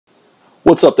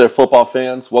What's up there, football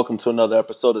fans? Welcome to another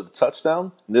episode of The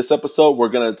Touchdown. In this episode, we're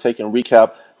going to take and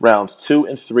recap rounds 2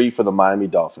 and 3 for the Miami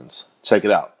Dolphins. Check it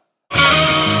out.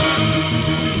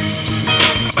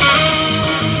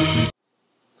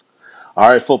 All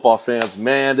right, football fans,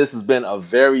 man, this has been a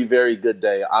very, very good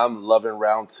day. I'm loving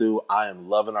round 2. I am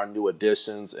loving our new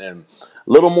additions and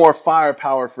a little more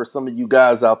firepower for some of you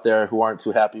guys out there who aren't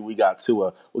too happy we got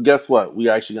Tua. Well, guess what? We're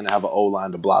actually going to have an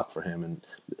O-line to block for him and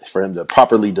for him to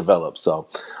properly develop. So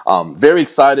very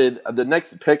excited. The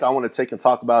next pick I want to take and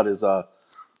talk about is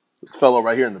this fellow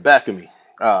right here in the back of me.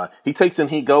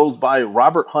 He goes by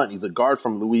Robert Hunt. He's a guard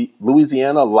from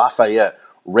Louisiana Lafayette,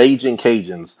 Raging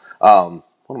Cajuns.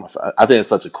 I think it's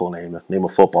such a cool name a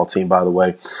football team, by the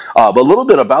way. But a little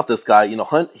bit about this guy,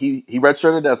 Hunt, he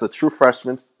redshirted as a true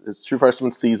freshman, his true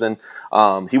freshman season.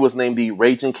 He was named the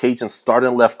Raging Cajun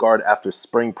starting left guard after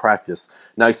spring practice.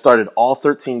 Now, he started all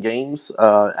 13 games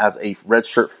as a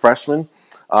redshirt freshman,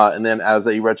 and then as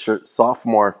a redshirt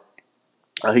sophomore,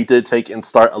 he did take and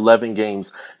start 11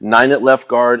 games, 9 at left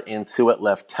guard and 2 at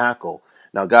left tackle.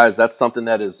 Now, guys, that's something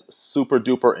that is super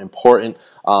duper important.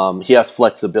 He has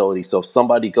flexibility. So if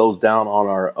somebody goes down on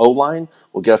our O-line,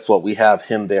 well, guess what? We have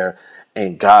him there.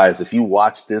 And guys, if you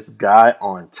watch this guy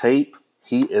on tape,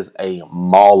 he is a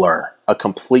mauler, a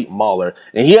complete mauler.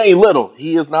 And he ain't little.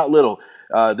 He is not little.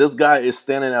 This guy is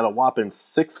standing at a whopping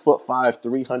 6'5",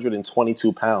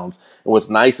 322 pounds. And what's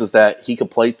nice is that he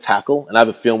could play tackle, and I have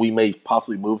a feeling we may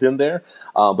possibly move him there,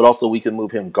 but also we can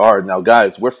move him guard. Now,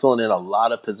 guys, we're filling in a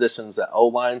lot of positions at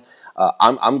O-line.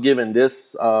 I'm giving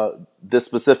this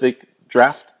specific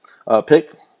draft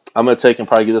pick, I'm going to take and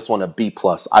probably give this one a B+.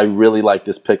 I really like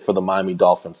this pick for the Miami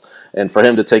Dolphins. And for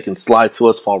him to take and slide to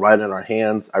us, fall right in our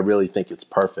hands, I really think it's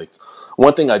perfect.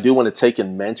 One thing I do want to take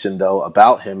and mention, though,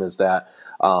 about him is that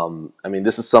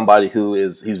this is somebody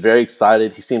he's very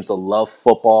excited. He seems to love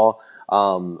football.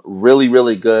 Really,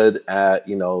 really good at,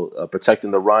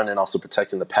 protecting the run and also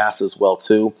protecting the pass as well,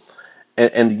 too.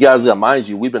 And you guys got to mind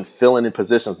you, we've been filling in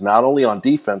positions not only on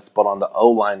defense, but on the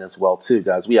O-line as well, too,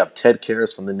 guys. We have Ted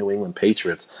Karras from the New England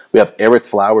Patriots. We have Eric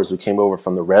Flowers, who came over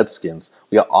from the Redskins.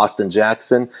 We got Austin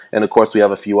Jackson. And, of course, we have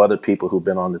a few other people who've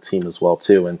been on the team as well,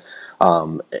 too.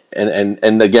 And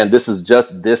again, this is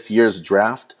just this year's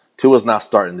draft. Tua's not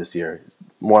starting this year. He's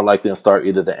more likely to start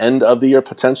either the end of the year,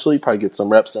 potentially, probably get some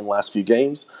reps in the last few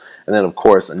games. And then, of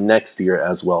course, next year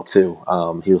as well, too.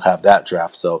 He'll have that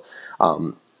draft. So,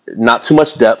 not too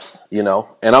much depth, And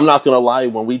I'm not going to lie,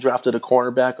 when we drafted a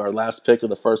cornerback, our last pick of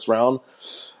the first round,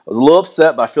 I was a little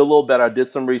upset, but I feel a little better. I did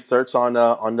some research on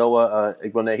Noah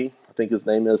Igbonehi, I think his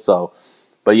name is.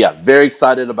 But yeah, very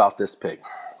excited about this pick.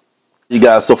 You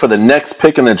guys, so for the next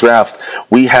pick in the draft,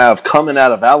 we have coming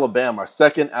out of Alabama, our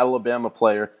second Alabama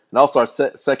player, and also our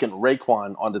second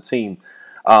Raekwon on the team.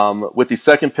 With the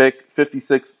second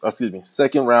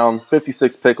round,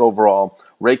 56 pick overall,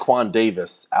 Raekwon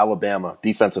Davis, Alabama,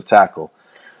 defensive tackle.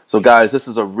 So, guys, this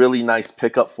is a really nice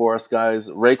pickup for us, guys.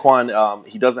 Raekwon,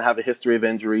 he doesn't have a history of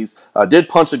injuries. Did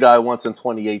punch a guy once in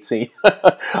 2018.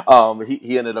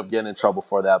 He ended up getting in trouble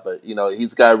for that. But,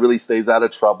 he's a guy who really stays out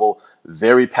of trouble.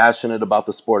 Very passionate about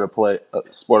the sport of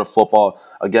football.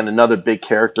 Again, another big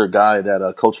character guy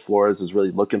that Coach Flores is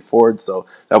really looking forward. So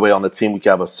that way on the team, we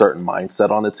can have a certain mindset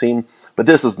on the team. But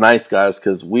this is nice, guys,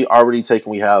 because we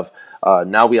have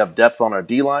depth on our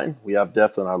D-line. We have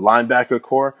depth on our linebacker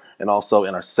core and also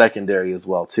in our secondary as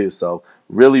well, too. So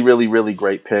really, really, really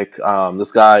great pick.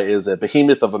 This guy is a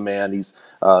behemoth of a man. He's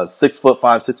 6'5",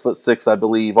 6'6", I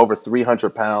believe, over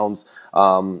 300 pounds.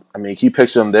 Can you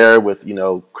picture him there with,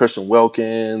 Christian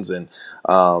Wilkins and,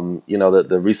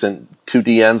 the recent 2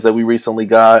 DNs that we recently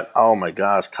got. Oh, my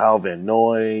gosh, Kyle Van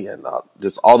Noy and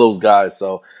just all those guys.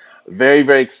 So very,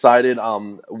 very excited.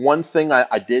 One thing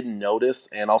I did notice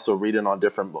and also reading on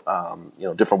different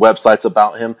websites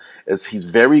about him is he's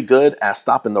very good at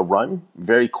stopping the run,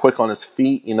 very quick on his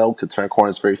feet, could turn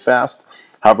corners very fast.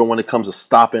 However, when it comes to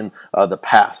stopping the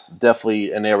pass,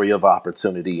 definitely an area of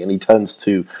opportunity. And he tends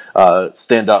to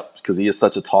stand up because he is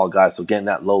such a tall guy. So getting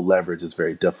that low leverage is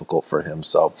very difficult for him.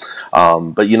 So,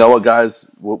 but you know what,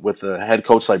 guys, with a head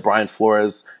coach like Brian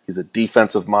Flores, he's a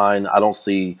defensive mind. I don't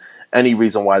see any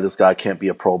reason why this guy can't be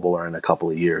a Pro Bowler in a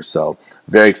couple of years. So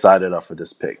very excited for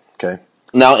this pick. Okay.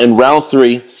 Now in round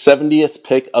 3, 70th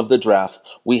pick of the draft,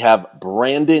 we have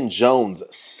Brandon Jones,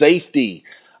 safety.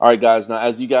 All right, guys. Now,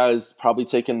 as you guys probably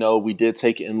take and know, we did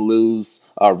take and lose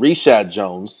Reshad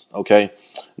Jones. Okay.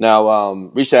 Now,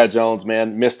 Reshad Jones,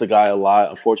 man, missed the guy a lot.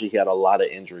 Unfortunately, he had a lot of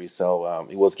injuries, so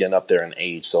he was getting up there in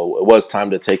age. So it was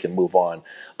time to take and move on.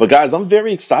 But guys, I'm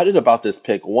very excited about this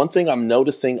pick. One thing I'm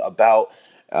noticing about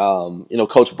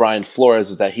Coach Brian Flores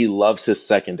is that he loves his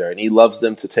secondary and he loves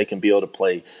them to take and be able to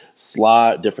play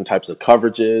slot, different types of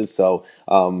coverages. So,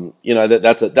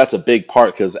 that's a big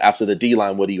part because after the D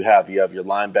line, what do you have? You have your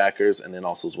linebackers, and then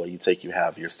also as well, you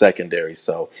have your secondary.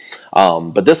 So,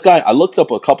 but this guy, I looked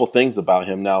up a couple things about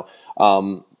him now.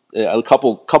 A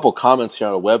couple comments here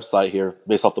on the website here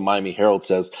based off the Miami Herald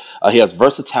says he has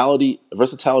versatility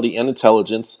and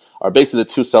intelligence are basically the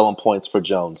two selling points for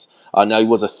Jones. Now he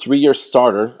was a 3-year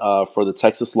starter for the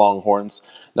Texas Longhorns.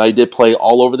 Now he did play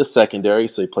all over the secondary,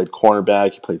 so he played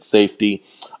cornerback, he played safety,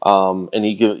 and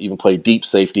he could even play deep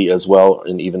safety as well,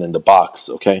 and even in the box.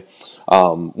 Okay,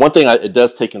 one thing it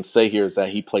does take and say here is that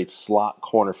he played slot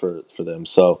corner for them.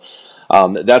 So.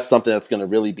 That's something that's going to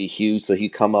really be huge. So he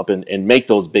come up and make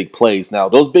those big plays. Now,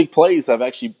 those big plays have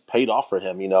actually paid off for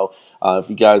him. If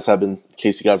you guys in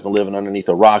case you guys been living underneath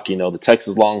a rock, the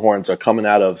Texas Longhorns are coming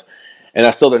out of, and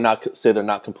I still they're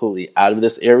not completely out of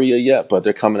this area yet, but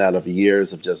they're coming out of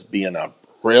years of just being a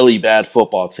really bad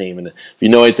football team. And if you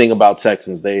know anything about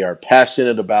Texans, they are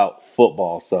passionate about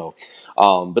football. So,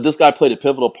 but this guy played a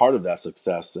pivotal part of that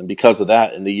success. And because of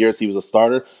that, in the years he was a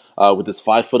starter, with his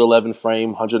 5'11" frame,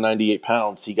 198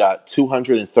 pounds, he got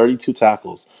 232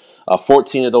 tackles.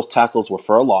 14 of those tackles were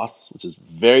for a loss, which is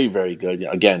very, very good.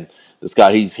 Again, this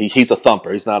guy, he's a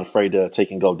thumper. He's not afraid to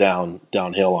take and go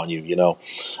downhill on you.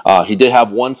 He did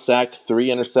have 1 sack, 3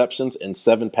 interceptions, and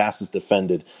 7 passes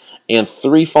defended, and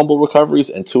 3 fumble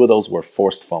recoveries, and 2 of those were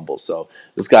forced fumbles. So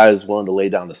this guy is willing to lay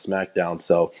down the smackdown.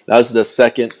 So that was the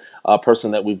second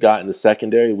person that we've got in the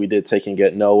secondary. We did take and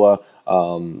get Noah.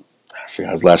 I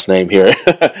forgot his last name here,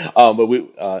 but we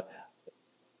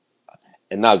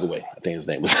Nagaway, I think his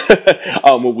name was.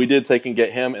 We did take and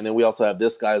get him, and then we also have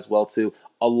this guy as well too,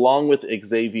 along with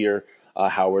Xavier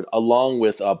Howard, along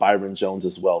with Byron Jones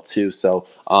as well too. So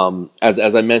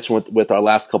as I mentioned with our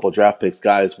last couple of draft picks,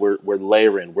 guys, we're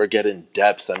layering, we're getting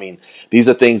depth. I mean, these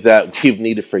are things that we've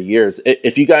needed for years.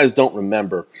 If you guys don't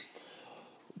remember,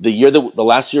 the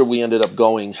last year we ended up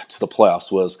going to the playoffs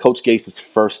was Coach Gase's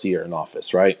first year in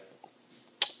office, right?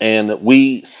 And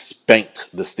we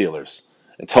spanked the Steelers.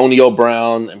 Antonio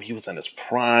Brown, he was in his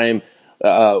prime.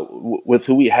 With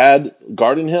who we had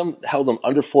guarding him, held him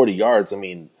under 40 yards.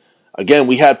 Again,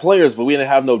 we had players, but we didn't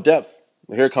have no depth.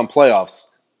 Here come playoffs.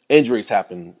 Injuries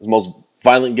happen. It's the most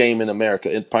violent game in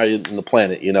America, probably in the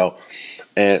planet, And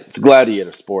it's a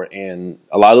gladiator sport. And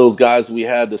a lot of those guys we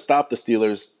had to stop the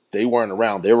Steelers, they weren't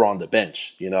around. They were on the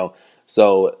bench,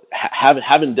 So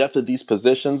having depth at these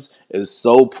positions is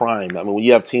so prime. When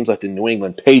you have teams like the New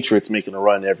England Patriots making a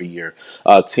run every year,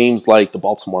 teams like the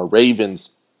Baltimore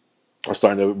Ravens are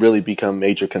starting to really become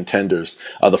major contenders.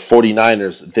 The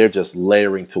 49ers, they're just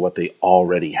layering to what they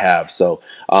already have. So,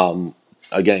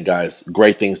 again, guys,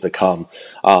 great things to come.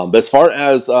 But as far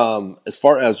as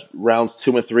rounds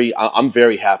 2 and 3, I'm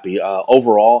very happy.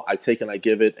 Overall, I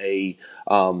give it a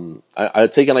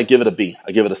B.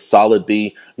 I give it a solid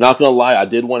B. Not gonna lie, I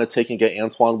did want to take and get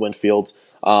Antoine Winfield,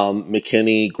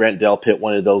 McKinney, Grant Delpit,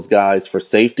 one of those guys for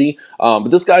safety. But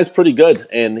this guy's pretty good.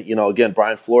 And, again,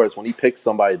 Brian Flores, when he picks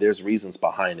somebody, there's reasons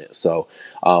behind it. So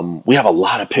we have a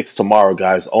lot of picks tomorrow,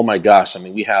 guys. Oh my gosh.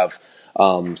 We have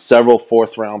several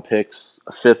 4th round picks,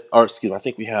 I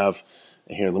think we have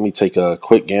here. Let me take a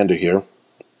quick gander here.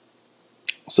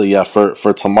 So yeah,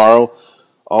 for tomorrow,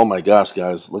 oh my gosh,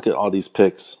 guys, look at all these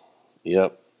picks.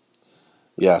 Yep.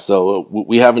 Yeah. So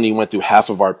we haven't even went through half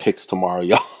of our picks tomorrow,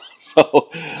 y'all. So,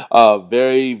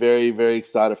 very, very, very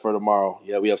excited for tomorrow.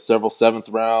 Yeah. We have several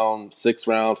 7th round, 6th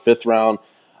round, 5th round,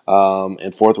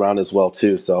 and 4th round as well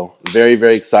too. So very,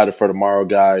 very excited for tomorrow,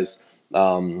 guys.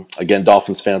 Again,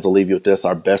 Dolphins fans, I'll leave you with this.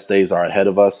 Our best days are ahead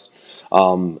of us.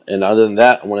 And other than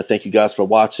that, I want to thank you guys for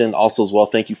watching. Also as well,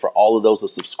 thank you for all of those that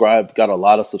subscribed. Got a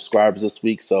lot of subscribers this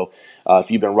week. So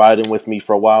if you've been riding with me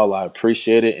for a while, I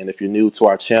appreciate it. And if you're new to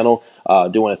our channel, I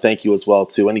do want to thank you as well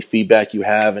too. Any feedback you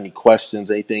have, any questions,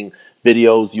 anything,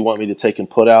 videos you want me to take and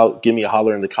put out, give me a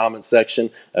holler in the comment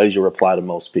section as you reply to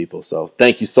most people. So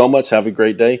thank you so much. Have a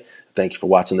great day. Thank you for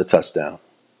watching The Touchdown.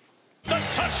 The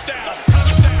touchdown.